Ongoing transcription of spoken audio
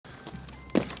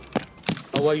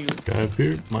How are you? Guy up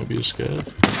here. Might be a scav.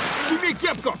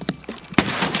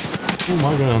 Oh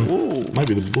my god. Ooh. Might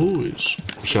be the boys.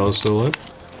 Reshala still alive?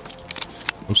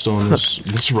 I'm still on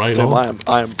this right Damn, hole.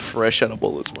 I am fresh out of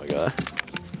bullets, my guy.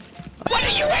 What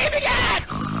are you aiming at?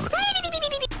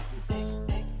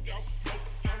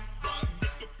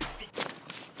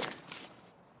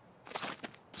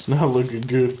 It's not looking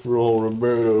good for old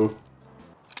Roberto.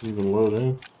 Even low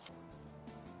down.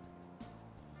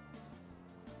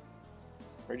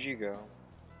 Where'd you go?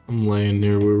 I'm laying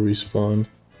near where we spawned.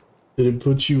 Did it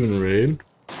put you in raid?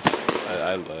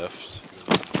 I left.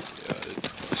 Yeah,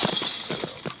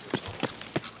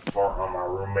 Bark on my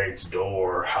roommate's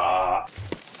door, ha.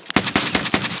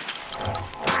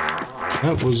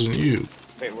 That wasn't you.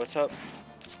 Wait, what's up?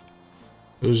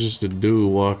 It was just a dude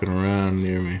walking around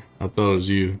near me. I thought it was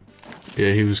you.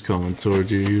 Yeah, he was coming towards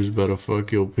you. He was about to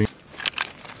fuck your pee.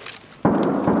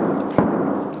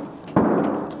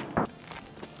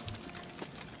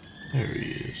 There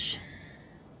he is.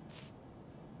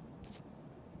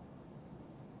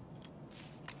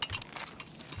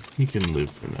 He can live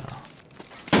for now.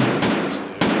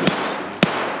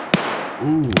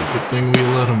 Ooh, good thing we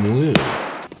let him live.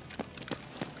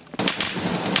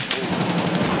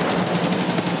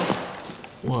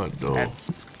 What though?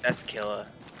 That's killer.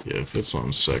 Yeah, if it's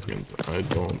on second, I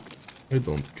don't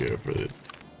care for it.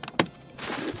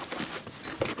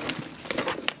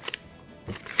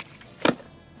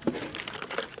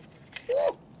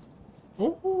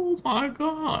 Oh my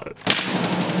god.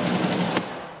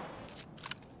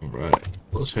 Alright,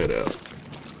 let's head out.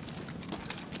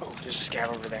 Oh, there's a scav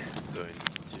over there.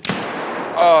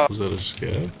 Was that a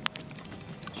scav?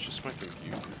 it's just my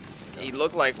computer. He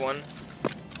looked like one.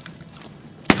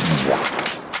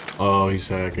 Oh, he's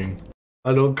hacking.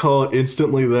 I don't call it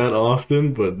instantly that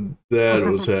often, but that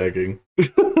was hacking.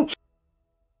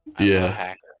 I Yeah. love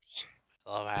hackers.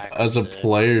 I love hackers. As a dude.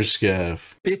 player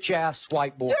scav. Bitch ass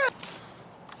whiteboard.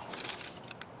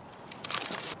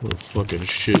 What a fucking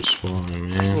shit spawn, What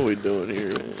man. are we doing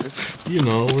here, man? You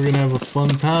know, we're gonna have a fun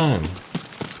time.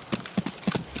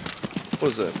 What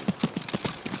is that?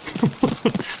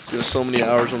 There's so many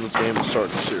hours on this game, I'm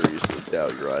starting to seriously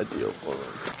doubt your ideal for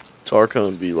it.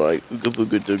 Tarkov be like, ooga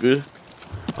booga dooga.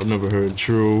 I've never heard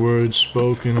truer words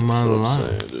spoken in my So life.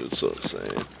 insane, dude. So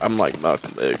insane. I'm like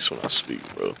Malcolm X when I speak,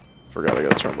 bro. Forgot I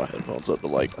gotta turn my headphones up to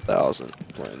like 1,000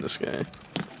 playing this game.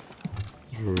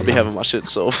 I be having my shit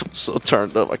so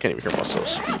turned up I can't even hear myself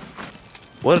speak.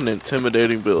 What an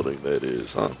intimidating building that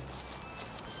is, huh?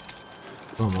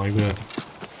 Something like that.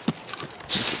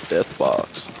 It's just a death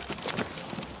box.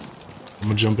 I'm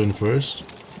gonna jump in first.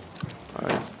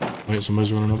 Alright, Wait,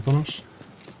 somebody's running up on us.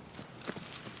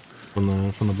 From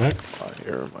the back. I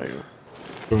hear him. I hear him.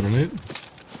 Throwing a nade.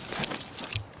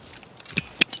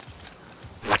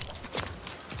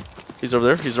 He's over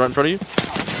there. He's right in front of you.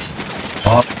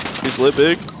 He's lit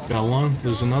big. Got one.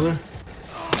 There's another.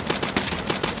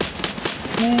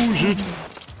 Oh shit.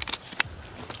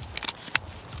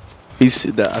 He's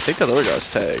that. I think that other guy's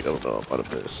tagged. I don't know. I might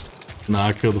have missed. Nah,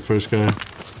 I killed the first guy.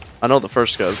 I know the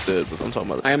first guy's dead, but I'm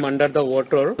talking about I am under the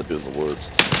water. the dude in the woods.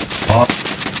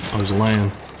 I was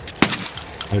laying.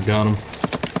 I got him.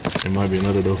 There might be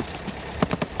another though.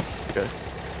 Okay.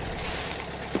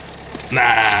 Nah,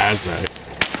 that's alright.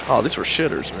 Oh, these were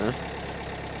shitters, man.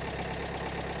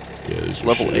 Yeah, these are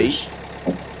Level shitters.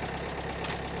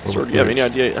 8. Sir, do you have any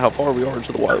idea how far we are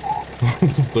into the wipe?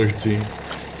 13.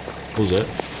 What was that?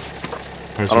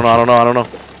 I don't know.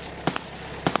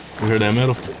 We heard that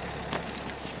metal?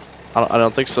 I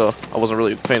don't think so. I wasn't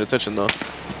really paying attention though.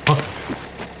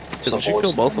 Did you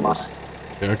kill both of us?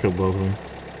 Yeah, I killed both of them.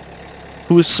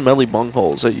 Who is Smelly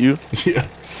Bunghole? Is that you? Yeah.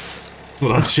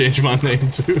 But I'll change my name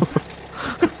too.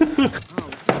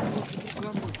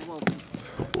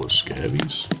 Couple of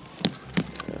scabbies.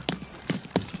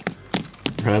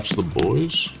 Perhaps the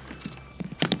boys?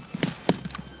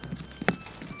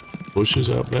 Bushes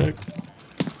out back?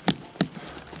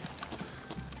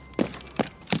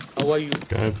 How are you?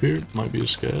 Guy up here? Might be a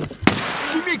scav.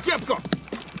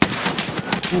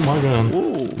 Oh my god.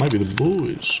 Ooh. Might be the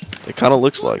boys. It kind of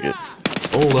looks like it.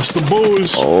 Oh, that's the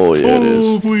boys! Oh yeah, it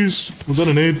Oh, is. please. Was that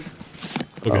an aid?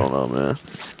 Okay. I don't know, man.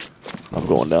 I'm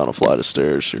going down a flight of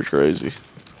stairs. You're crazy.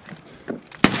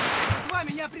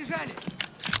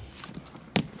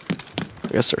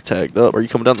 I guess they're tagged up. Are you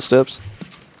coming down the steps?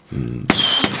 I'm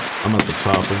at the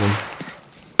top of them.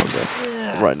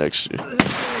 Okay. I'm right next to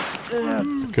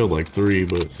you. Killed like 3,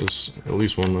 but it's at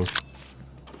least one left.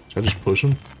 Should I just push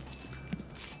him?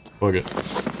 Fuck it.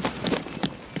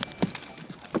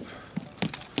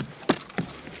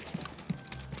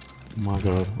 Oh my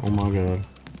god. Oh my god.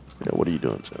 Yeah, what are you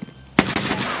doing, Tim?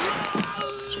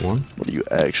 One. What are you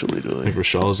actually I doing? think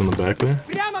Rashala's in the back there.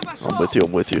 I'm with you.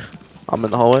 I'm with you. I'm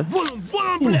in the hallway.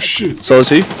 Oh shit. So is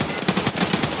he?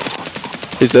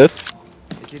 He's dead.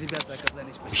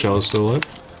 Rashala's still alive.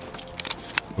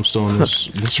 I'm still in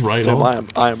this right Damn, hole.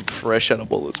 I am fresh out of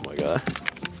bullets, my guy.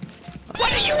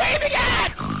 What are you aiming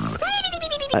at?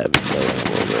 I have no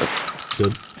ammo left. The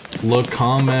La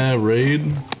Combat raid.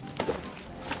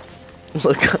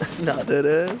 Look, not that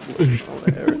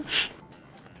ass.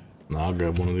 Nah, I'll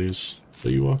grab one of these. Are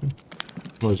you walking?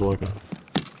 Somebody's walking.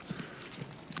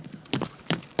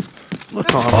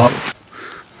 Look on.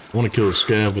 I want to kill a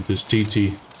scab with this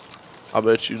TT. I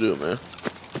bet you do, man.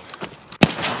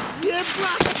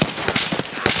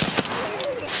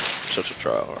 Such a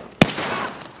tryhard.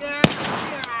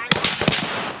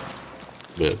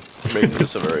 Bet. Making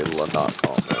this a very not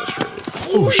combat raid.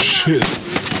 Oh shit.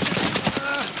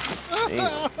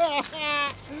 Damn.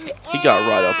 He got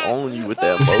right up on you with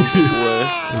that Moses boy.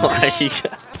 Like he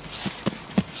got.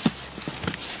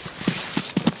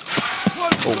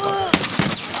 Oh my.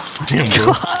 Damn,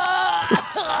 bro.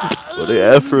 What they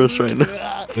after us right now?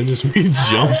 That just means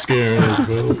jump scaring us,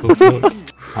 bro. What the fuck?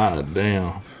 Ah,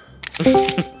 damn.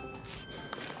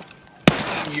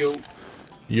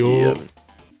 Yo. Yep.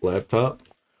 Laptop.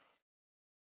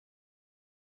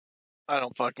 I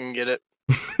don't fucking get it.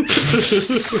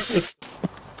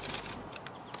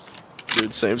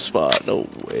 Dude, same spot. No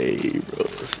way, bro.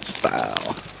 This is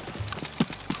foul.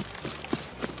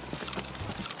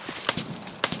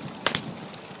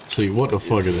 See, what the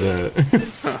fuck is that?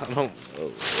 I don't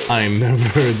know. I ain't never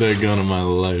heard that gun in my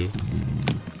life.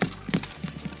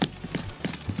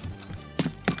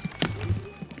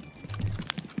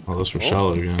 Oh, that's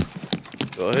Reshala again.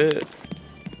 Go ahead.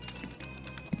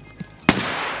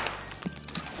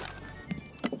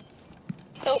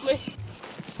 Help me.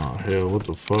 Oh hell, what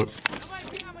the fuck?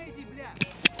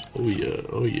 Oh yeah,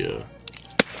 oh yeah.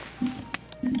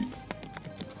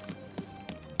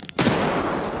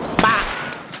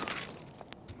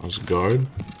 That's guard.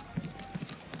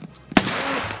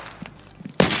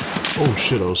 Oh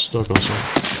shit, I was stuck on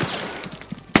something.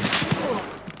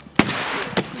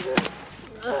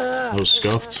 I was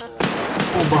scuffed.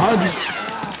 Oh, behind you!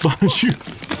 Behind you!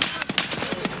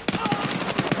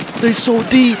 They so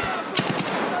deep.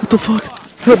 What the fuck?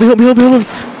 Help me, help me, help me, help me.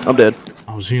 I'm dead.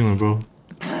 I was healing, bro.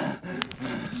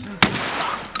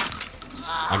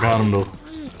 I got him though.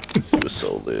 He was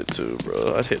so lit too,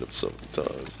 bro. I'd hit him so many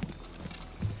times.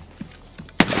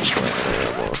 I just ran out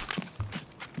of ammo.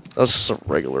 That was just a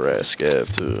regular ass scab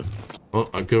too. Oh,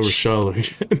 I killed Reshala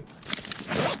again.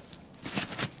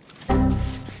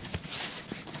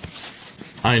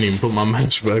 I ain't even put my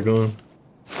match back on.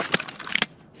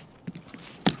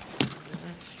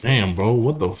 Damn, bro,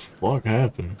 what the fuck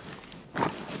happened?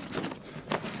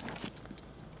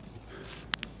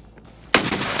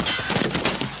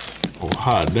 Oh,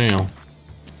 hot damn.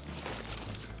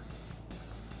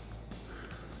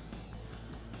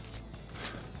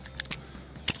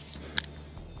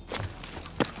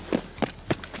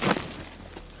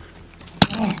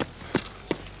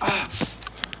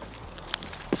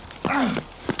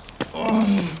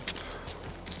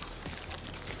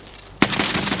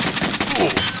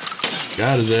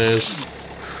 Got his ass.